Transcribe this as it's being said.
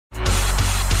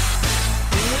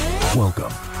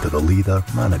Welcome to the Leader,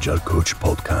 Manager, Coach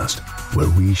podcast, where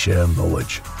we share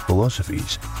knowledge,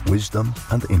 philosophies, wisdom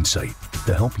and insight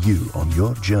to help you on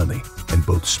your journey in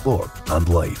both sport and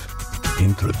life.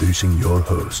 Introducing your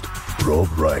host, Rob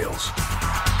Riles.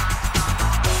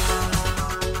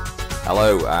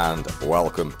 Hello and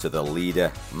welcome to the Leader,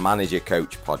 Manager,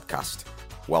 Coach podcast.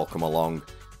 Welcome along.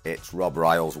 It's Rob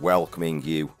Riles welcoming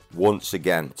you once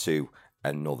again to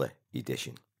another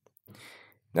edition.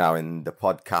 Now, in the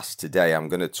podcast today, I'm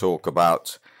going to talk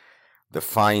about the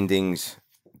findings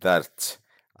that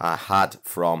I had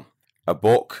from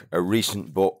a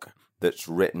recent book that's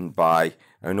written by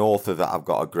an author that I've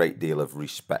got a great deal of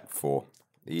respect for.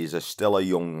 He's still a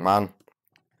young man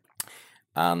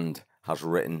and has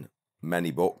written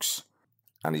many books,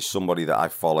 and he's somebody that I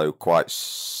follow quite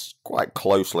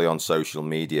closely on social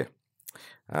media.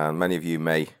 And many of you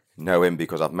may know him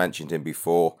because I've mentioned him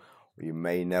before, or you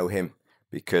may know him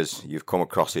because you've come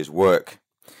across his work.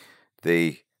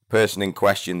 The person in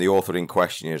question, the author in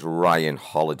question, is Ryan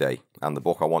Holiday, and the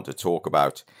book I want to talk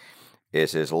about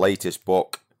is his latest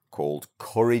book called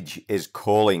Courage is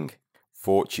Calling,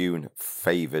 Fortune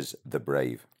Favours the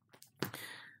Brave.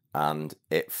 And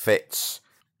it fits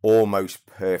almost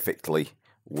perfectly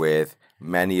with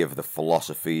many of the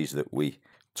philosophies that we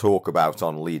talk about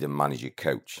on Leader, Manager,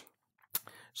 Coach.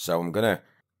 So I'm going to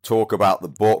talk about the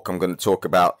book. I'm going to talk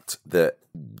about the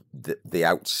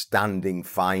outstanding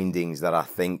findings that I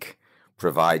think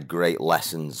provide great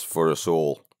lessons for us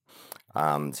all.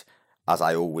 And as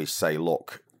I always say,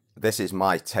 look, this is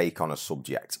my take on a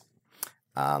subject,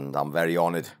 and I'm very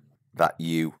honoured that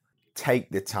you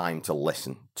take the time to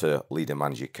listen to Leader,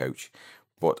 Manager, Coach.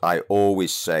 But I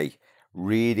always say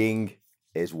reading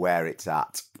is where it's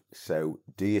at. So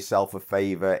do yourself a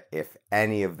favour. If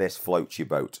any of this floats your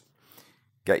boat,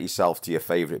 get yourself to your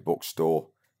favourite bookstore,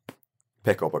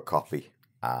 pick up a copy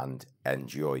and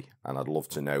enjoy. And I'd love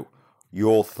to know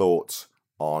your thoughts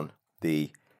on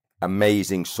the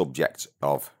amazing subject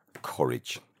of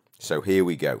courage. So here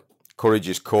we go. Courage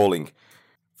is Calling,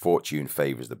 Fortune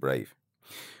Favours the Brave.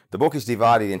 The book is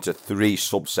divided into three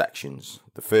subsections.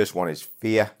 The first one is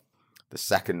fear, the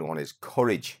second one is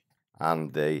courage,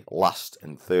 and the last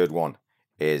and third one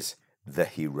is the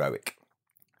heroic.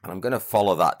 And I'm going to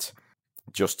follow that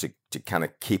just to kind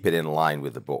of keep it in line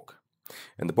with the book.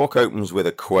 And the book opens with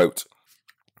a quote,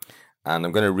 and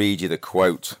I'm going to read you the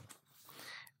quote.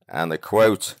 And the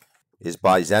quote is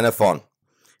by Xenophon,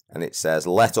 and it says,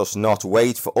 "Let us not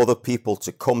wait for other people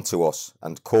to come to us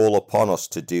and call upon us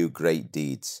to do great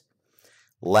deeds.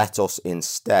 Let us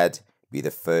instead be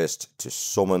the first to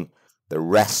summon the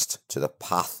rest to the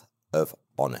path of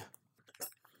honour."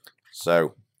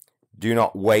 So, do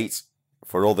not wait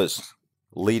for others.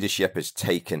 Leadership is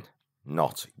taken,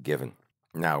 not given.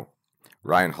 Now,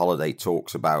 Ryan Holiday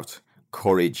talks about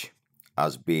courage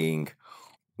as being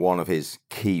one of his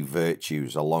key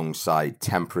virtues alongside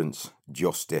temperance,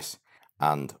 justice,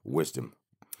 and wisdom.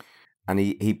 And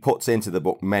he puts into the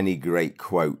book many great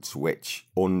quotes which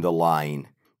underline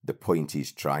the point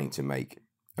he's trying to make.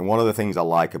 And one of the things I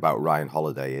like about Ryan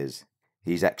Holiday is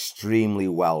he's extremely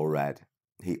well read.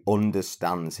 He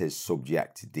understands his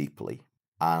subject deeply,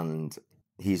 and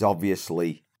he's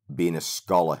obviously been a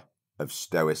scholar of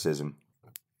Stoicism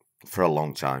for a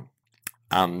long time.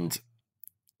 And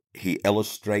he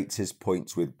illustrates his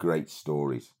points with great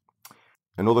stories.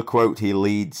 Another quote he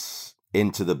leads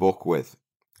into the book with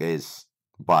is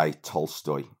by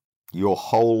Tolstoy. "Your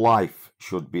whole life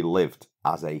should be lived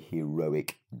as a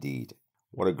heroic deed."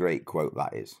 What a great quote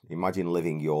that is. Imagine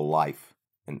living your life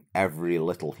and every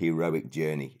little heroic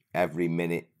journey, every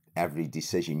minute, every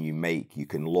decision you make, you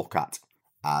can look at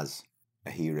as a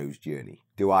hero's journey.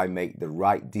 Do I make the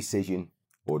right decision,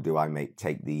 or do I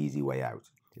take the easy way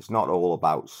out? It's not all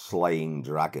about slaying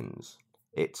dragons.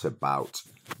 It's about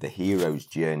the hero's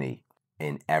journey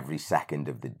in every second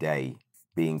of the day,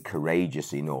 being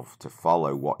courageous enough to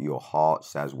follow what your heart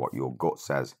says, what your gut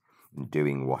says, and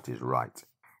doing what is right.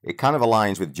 It kind of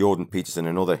aligns with Jordan Peterson,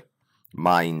 another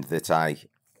mind that I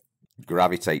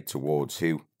gravitate towards,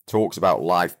 who talks about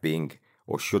life being,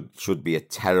 or should be, a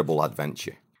terrible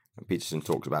adventure. And Peterson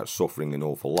talks about suffering an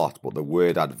awful lot, but the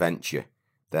word adventure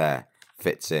there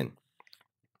fits in.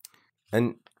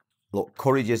 And look,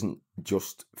 courage isn't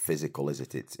just physical, is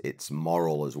it? It's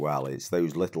moral as well. It's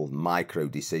those little micro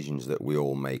decisions that we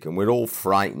all make, and we're all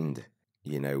frightened.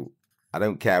 You know, I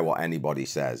don't care what anybody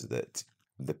says, that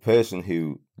the person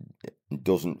who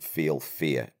doesn't feel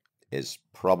fear is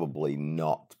probably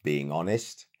not being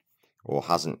honest, or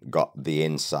hasn't got the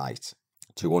insight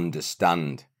to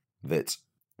understand that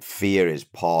fear is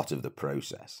part of the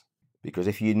process. Because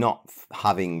if you're not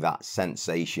having that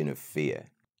sensation of fear,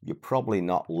 you're probably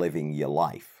not living your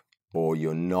life, or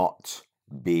you're not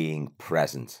being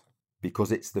present,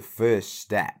 because it's the first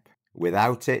step.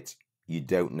 Without it, you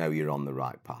don't know you're on the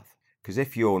right path. Because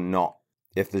if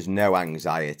there's no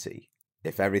anxiety,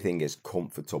 if everything is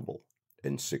comfortable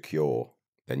and secure,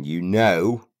 then you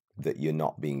know that you're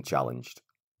not being challenged.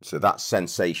 So that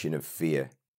sensation of fear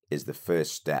is the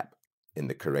first step in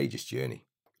the courageous journey.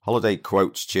 Holiday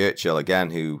quotes Churchill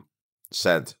again, who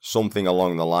said something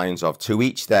along the lines of, "To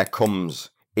each there comes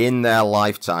in their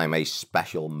lifetime a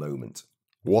special moment.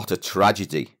 What a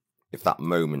tragedy if that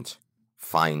moment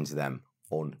finds them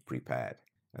unprepared."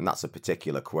 And that's a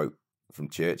particular quote from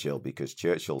Churchill, because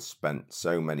Churchill spent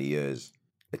so many years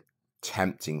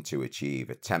attempting to achieve,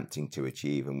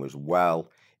 and was well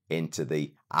into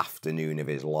the afternoon of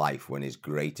his life when his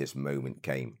greatest moment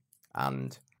came.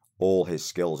 And all his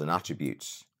skills and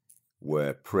attributes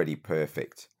were pretty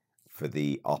perfect for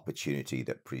the opportunity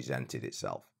that presented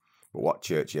itself. But what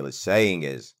Churchill is saying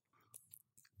is,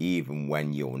 even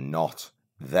when you're not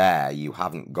there, you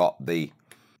haven't got the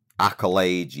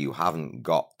accolades, you haven't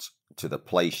got to the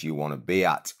place you want to be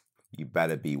at, you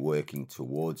better be working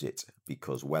towards it,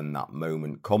 because when that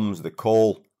moment comes, the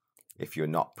call, if you're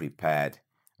not prepared,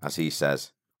 as he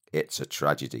says, it's a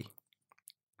tragedy.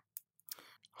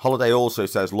 Holiday also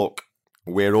says, look,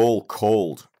 we're all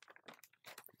called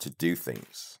to do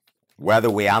things. Whether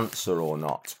we answer or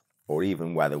not, or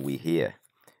even whether we hear,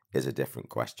 is a different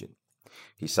question.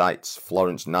 He cites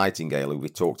Florence Nightingale, who we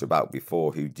talked about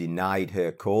before, who denied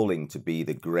her calling to be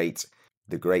the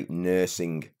great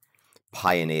nursing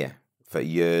pioneer for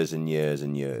years and years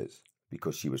and years,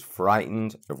 because she was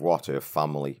frightened of what her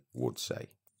family would say.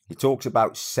 He talks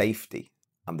about safety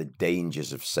and the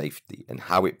dangers of safety and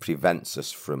how it prevents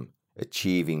us from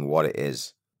achieving what it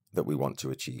is that we want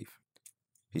to achieve.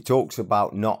 He talks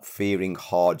about not fearing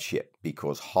hardship,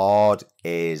 because hard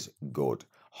is good.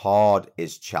 Hard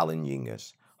is challenging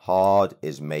us. Hard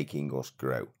is making us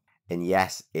grow. And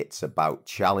yes, it's about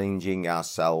challenging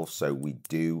ourselves so we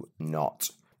do not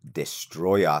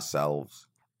destroy ourselves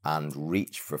and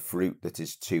reach for fruit that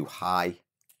is too high,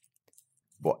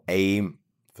 but aim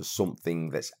for something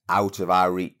that's out of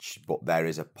our reach, but there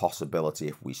is a possibility,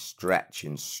 if we stretch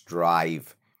and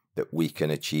strive, that we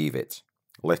can achieve it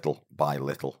little by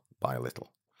little by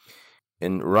little.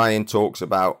 And Ryan talks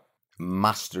about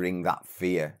mastering that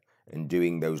fear and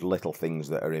doing those little things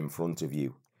that are in front of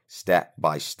you, step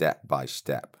by step by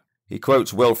step. He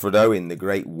quotes Wilfred Owen, the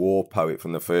great war poet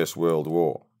from the First World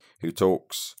War,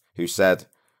 who said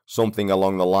something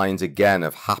along the lines again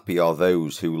of, happy are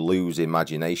those who lose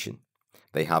imagination.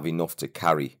 They have enough to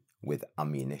carry with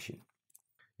ammunition.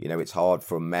 You know, it's hard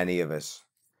for many of us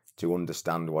to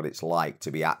understand what it's like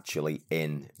to be actually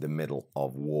in the middle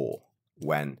of war,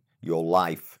 when your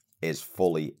life is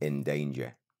fully in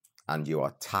danger and you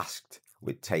are tasked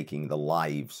with taking the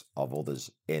lives of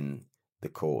others in the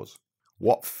cause.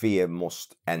 What fear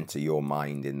must enter your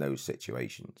mind in those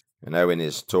situations? And Owen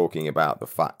is talking about the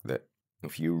fact that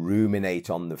if you ruminate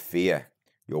on the fear,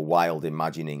 your wild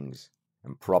imaginings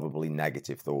and probably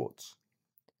negative thoughts,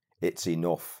 it's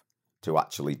enough to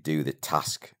actually do the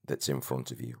task that's in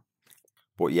front of you.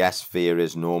 But yes, fear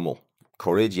is normal.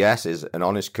 Courage, yes, is an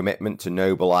honest commitment to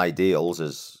noble ideals,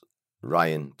 as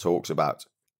Ryan talks about.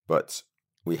 But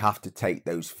we have to take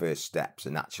those first steps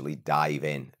and actually dive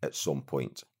in at some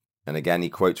point. And again, he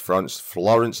quotes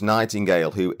Florence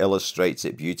Nightingale, who illustrates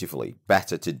it beautifully.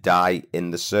 Better to die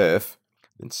in the surf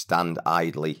than stand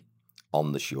idly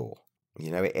on the shore.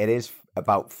 You know, it is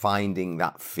about finding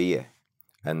that fear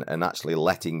and actually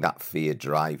letting that fear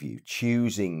drive you,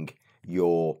 choosing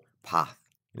your path.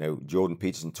 You know, Jordan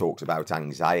Peterson talks about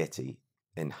anxiety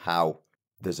and how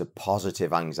there's a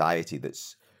positive anxiety that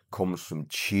comes from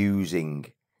choosing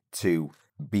to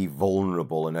be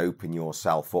vulnerable and open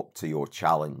yourself up to your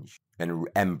challenge and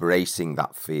embracing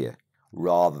that fear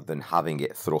rather than having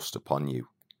it thrust upon you.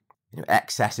 You know,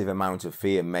 excessive amount of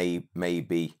fear may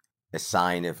be a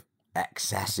sign of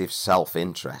excessive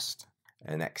self-interest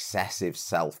and excessive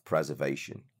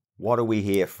self-preservation. What are we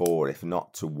here for if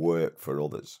not to work for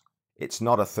others? It's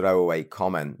not a throwaway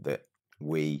comment that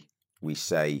we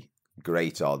say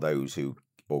great are those who,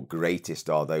 or greatest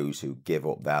are those who give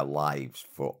up their lives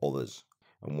for others.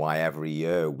 And why every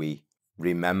year we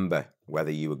remember,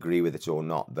 whether you agree with it or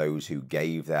not, those who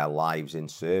gave their lives in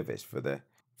service for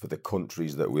the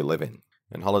countries that we live in.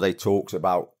 And Holiday talks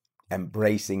about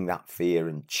embracing that fear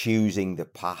and choosing the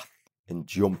path and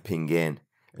jumping in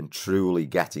and truly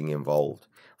getting involved,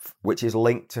 which is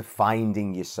linked to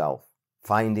finding yourself,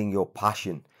 finding your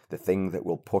passion, the thing that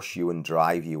will push you and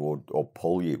drive you or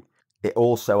pull you. it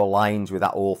also aligns with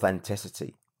that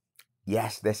authenticity.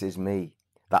 Yes, this is me.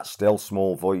 That still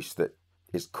small voice that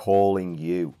is calling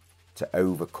you to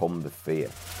overcome the fear.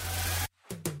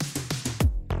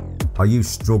 Are you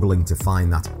struggling to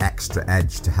find that extra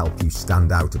edge to help you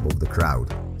stand out above the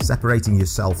crowd? Separating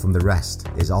yourself from the rest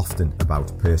is often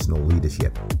about personal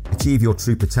leadership. Achieve your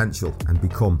true potential and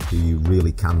become who you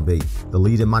really can be. The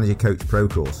Leader Manager Coach Pro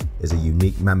Course is a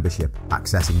unique membership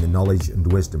accessing the knowledge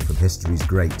and wisdom from history's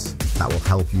greats that will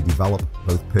help you develop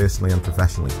both personally and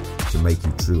professionally to make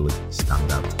you truly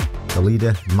stand out. The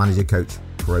Leader Manager Coach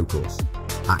Pro Course.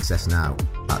 Access now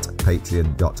at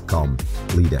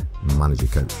patreon.com/Leader Manager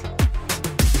Coach.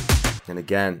 And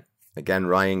again,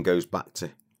 Ryan goes back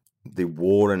to the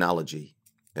war analogy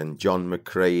and John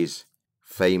McCrae's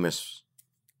famous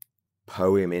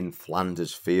poem In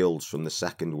Flanders Fields from the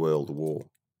Second World War.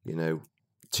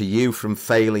 To you from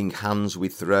failing hands we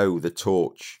throw the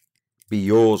torch. Be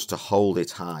yours to hold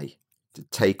it high, to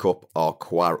take up our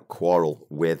quarrel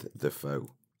with the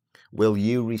foe. Will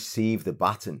you receive the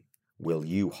baton? Will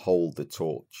you hold the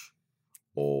torch?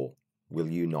 Or will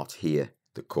you not hear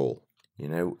the call?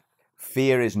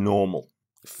 Fear is normal.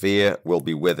 Fear will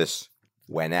be with us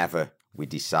whenever we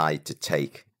decide to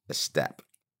take a step.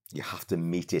 You have to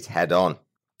meet it head on.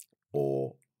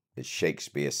 Or, as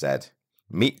Shakespeare said,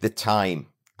 meet the time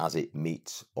as it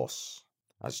meets us.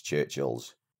 As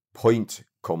Churchill's point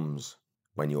comes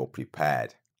when you're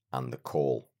prepared and the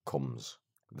call comes.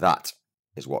 That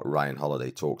is what Ryan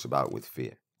Holiday talks about with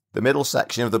fear. The middle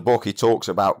section of the book, he talks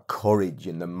about courage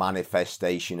and the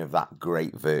manifestation of that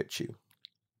great virtue.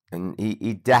 And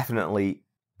he definitely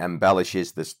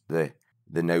embellishes the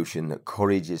notion that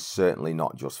courage is certainly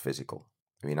not just physical.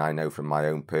 I know from my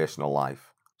own personal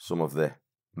life, some of the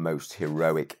most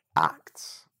heroic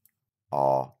acts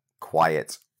are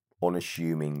quiet,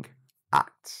 unassuming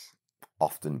acts,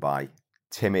 often by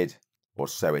timid, or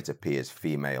so it appears,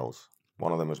 females.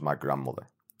 One of them was my grandmother,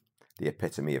 the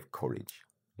epitome of courage.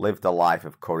 Lived a life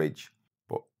of courage,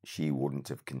 but she wouldn't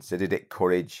have considered it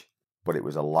courage. But it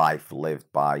was a life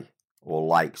lived by, or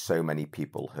like so many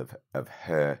people of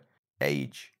her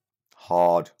age,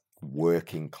 hard,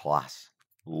 working class,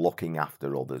 looking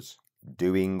after others,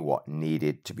 doing what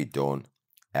needed to be done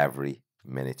every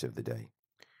minute of the day.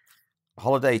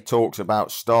 Holiday talks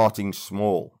about starting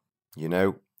small,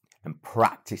 and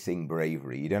practicing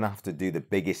bravery. You don't have to do the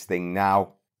biggest thing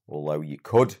now, although you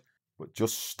could, but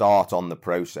just start on the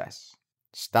process.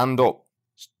 Stand up.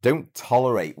 Don't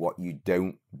tolerate what you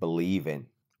don't believe in.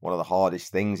 One of the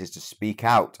hardest things is to speak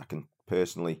out. I can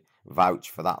personally vouch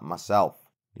for that myself.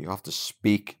 You have to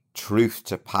speak truth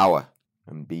to power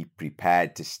and be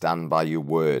prepared to stand by your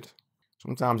word.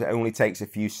 Sometimes it only takes a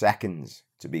few seconds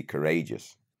to be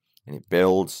courageous, and it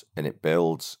builds and it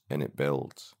builds and it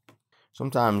builds.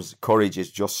 Sometimes courage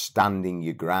is just standing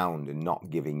your ground and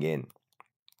not giving in.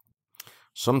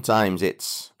 Sometimes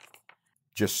it's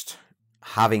just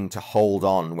having to hold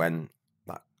on when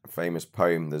that famous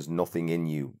poem, there's nothing in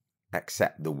you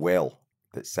except the will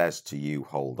that says to you,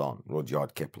 hold on,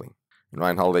 Rudyard Kipling. And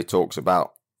Ryan Holiday talks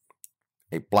about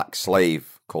a black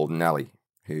slave called Nellie,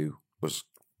 who was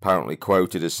apparently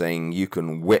quoted as saying, you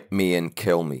can whip me and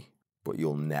kill me, but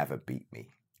you'll never beat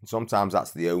me. And sometimes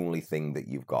that's the only thing that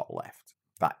you've got left,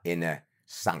 that inner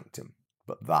sanctum.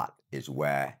 But that is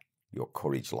where your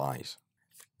courage lies.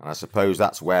 And I suppose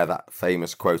that's where that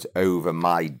famous quote, over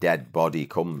my dead body,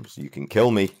 comes. You can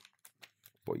kill me,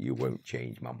 but you won't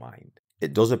change my mind.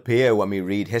 It does appear when we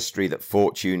read history that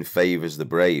fortune favours the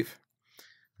brave.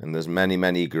 And there's many,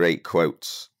 many great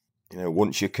quotes.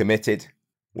 Once you're committed,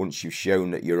 once you've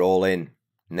shown that you're all in,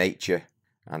 nature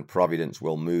and providence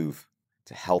will move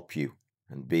to help you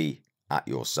and be at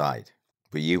your side.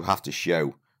 But you have to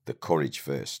show the courage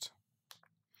first.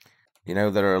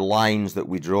 There are lines that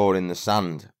we draw in the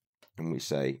sand and we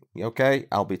say, okay,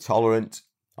 I'll be tolerant,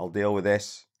 I'll deal with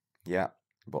this. Yeah,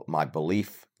 but my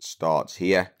belief starts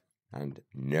here and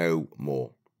no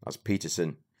more. As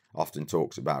Peterson often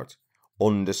talks about,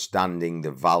 understanding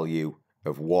the value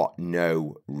of what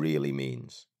no really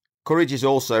means. Courage is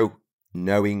also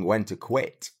knowing when to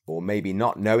quit, or maybe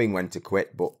not knowing when to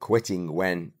quit, but quitting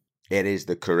when it is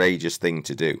the courageous thing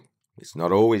to do. It's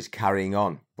not always carrying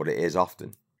on, but it is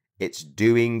often. It's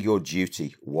doing your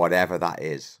duty, whatever that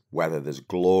is, whether there's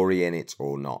glory in it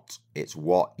or not. It's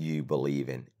what you believe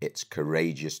in. It's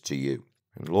courageous to you.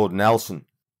 And Lord Nelson,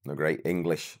 the great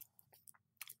English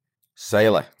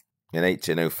sailor in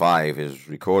 1805, is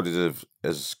recorded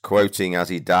as quoting as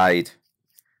he died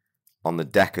on the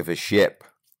deck of a ship,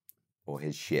 or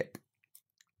his ship,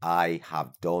 I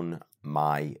have done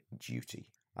my duty.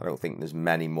 I don't think there's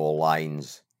many more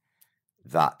lines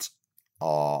that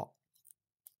are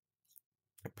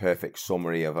a perfect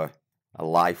summary of a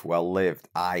life well lived.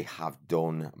 I have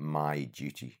done my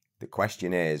duty. The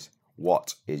question is,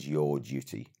 what is your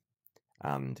duty?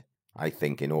 And I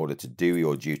think in order to do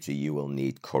your duty, you will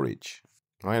need courage.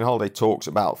 Ryan Holiday talks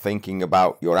about thinking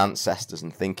about your ancestors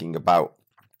and thinking about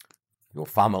your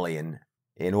family, and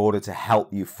in order to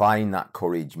help you find that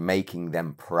courage, making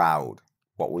them proud.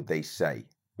 What would they say?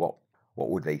 What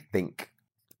would they think?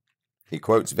 He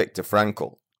quotes Viktor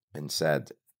Frankl and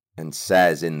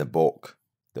says in the book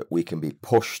that we can be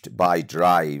pushed by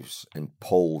drives and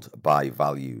pulled by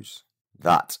values.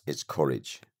 That is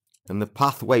courage. And the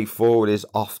pathway forward is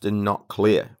often not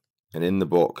clear. And in the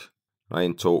book,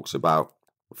 Ryan talks about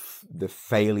the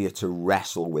failure to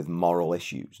wrestle with moral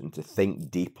issues and to think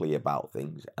deeply about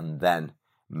things and then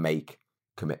make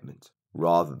commitment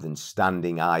rather than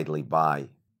standing idly by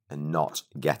and not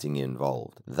getting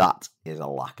involved. That is a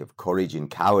lack of courage and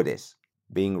cowardice.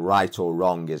 Being right or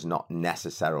wrong is not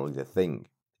necessarily the thing.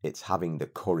 It's having the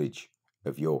courage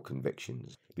of your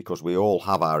convictions, because we all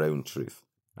have our own truth.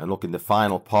 And look, in the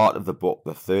final part of the book,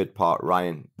 the third part,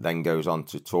 Ryan then goes on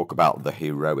to talk about the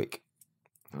heroic.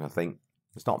 And I think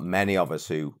there's not many of us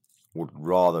who would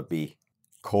rather be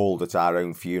called at our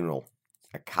own funeral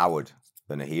a coward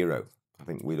than a hero. I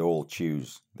think we'd all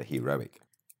choose the heroic.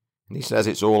 And he says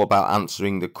it's all about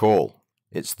answering the call.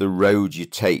 It's the road you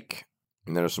take.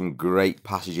 And there are some great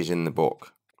passages in the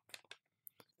book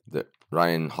that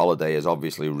Ryan Holiday has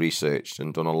obviously researched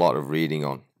and done a lot of reading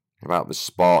on, about the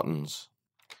Spartans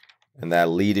and their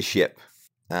leadership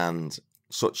and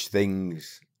such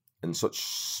things and such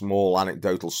small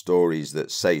anecdotal stories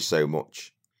that say so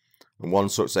much. And one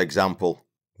such example,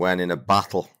 when in a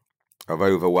battle of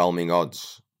overwhelming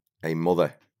odds, a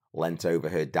mother leant over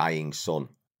her dying son,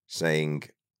 saying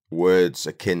words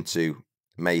akin to,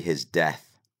 "May his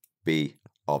death be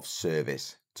of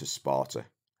service to Sparta,"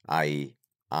 i.e.,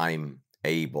 I'm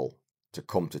able to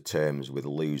come to terms with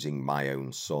losing my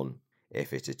own son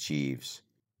if it achieves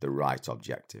the right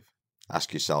objective.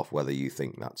 Ask yourself whether you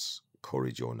think that's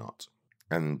courage or not.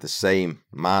 And the same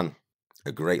man,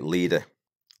 a great leader,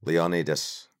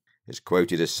 Leonidas, is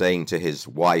quoted as saying to his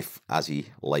wife as he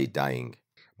lay dying,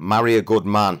 "Marry a good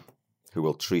man who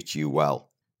will treat you well,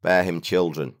 bear him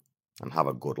children, and have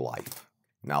a good life."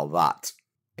 Now that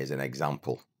is an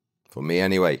example, for me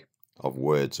anyway, of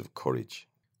words of courage.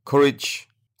 Courage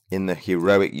in the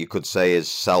heroic, you could say, is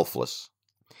selfless.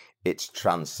 It's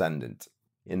transcendent,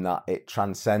 in that it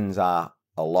transcends a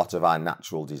lot of our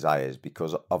natural desires,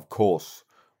 because of course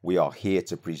we are here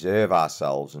to preserve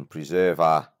ourselves and preserve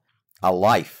our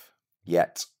life,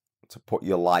 yet to put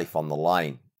your life on the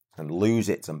line and lose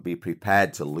it and be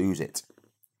prepared to lose it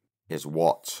is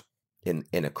what, in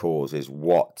a cause, is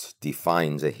what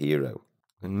defines a hero.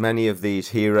 And many of these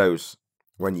heroes,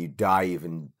 when you dive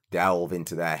and delve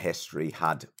into their history,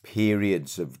 had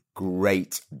periods of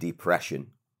great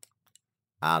depression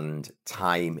and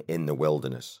time in the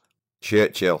wilderness.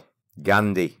 Churchill,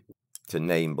 Gandhi, to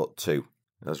name but two.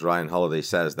 As Ryan Holiday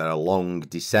says, there are long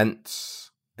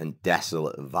descents and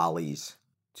desolate valleys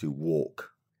to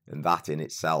walk, and that in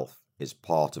itself is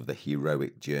part of the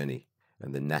heroic journey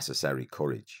and the necessary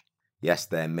courage. Yes,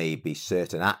 there may be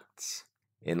certain acts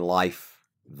in life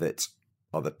that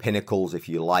are the pinnacles, if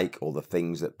you like, or the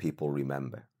things that people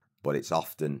remember, but it's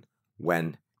often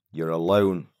when you're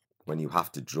alone when you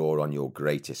have to draw on your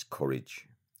greatest courage,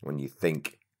 when you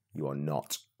think you are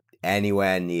not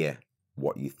anywhere near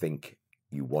what you think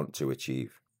you want to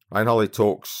achieve. Ryan Holiday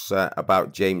talks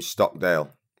about James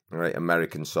Stockdale, a great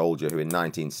American soldier who in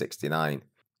 1969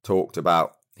 talked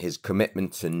about his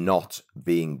commitment to not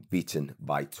being beaten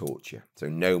by torture. So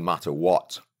no matter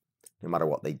what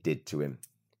they did to him,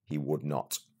 he would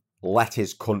not let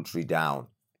his country down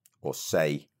or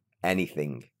say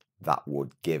anything that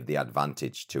would give the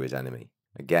advantage to his enemy.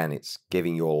 Again, it's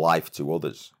giving your life to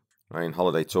others. Ryan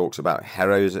Holiday talks about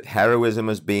heroism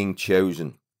as being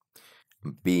chosen,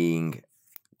 being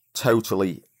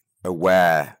totally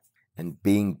aware and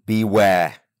being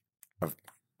beware of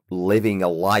living a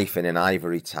life in an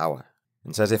ivory tower.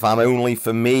 And says, if I'm only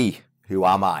for me, who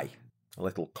am I? A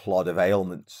little clod of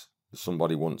ailments, as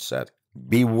somebody once said.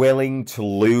 Be willing to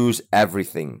lose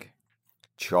everything.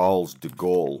 Charles de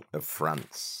Gaulle of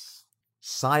France.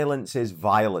 Silence is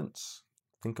violence.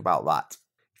 Think about that.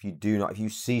 If you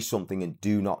see something and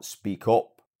do not speak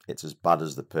up, it's as bad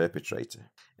as the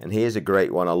perpetrator. And here's a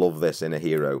great one. I love this in a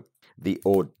hero. The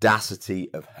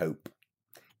audacity of hope.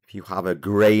 If you have a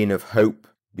grain of hope,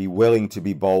 be willing to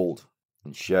be bold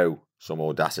and show some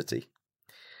audacity.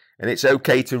 And it's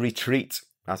okay to retreat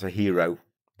as a hero,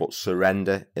 but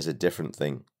surrender is a different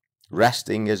thing.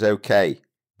 Resting is okay,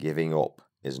 giving up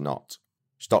is not.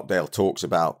 Stockdale talks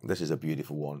about, this is a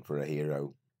beautiful one for a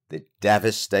hero, the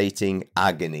devastating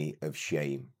agony of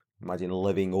shame. Imagine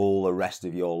living all the rest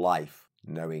of your life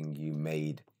knowing you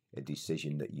made a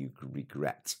decision that you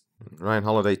regret. Ryan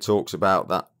Holiday talks about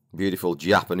that beautiful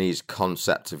Japanese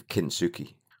concept of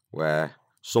kintsugi, where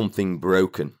something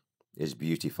broken is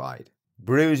beautified.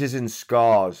 Bruises and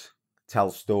scars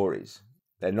tell stories.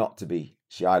 They're not to be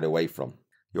shied away from.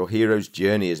 Your hero's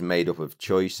journey is made up of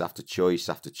choice after choice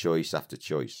after choice after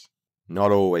choice.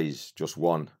 Not always just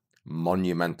one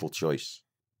monumental choice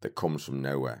that comes from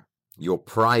nowhere. Your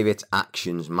private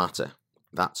actions matter.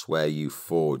 That's where you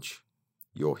forge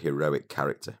your heroic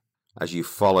character. As you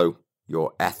follow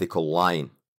your ethical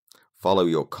line, follow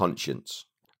your conscience,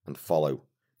 and follow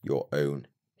your own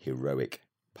heroic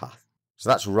path. So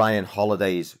that's Ryan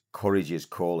Holiday's Courage is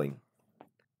Calling,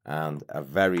 and a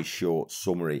very short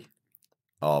summary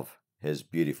of his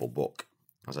beautiful book.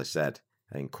 As I said,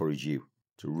 I encourage you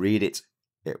to read it.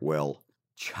 It will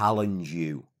challenge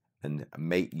you and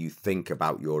make you think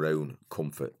about your own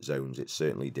comfort zones. It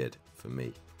certainly did for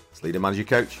me. It's Leader Manager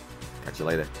Coach. Catch you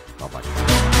later.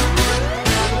 Bye-bye.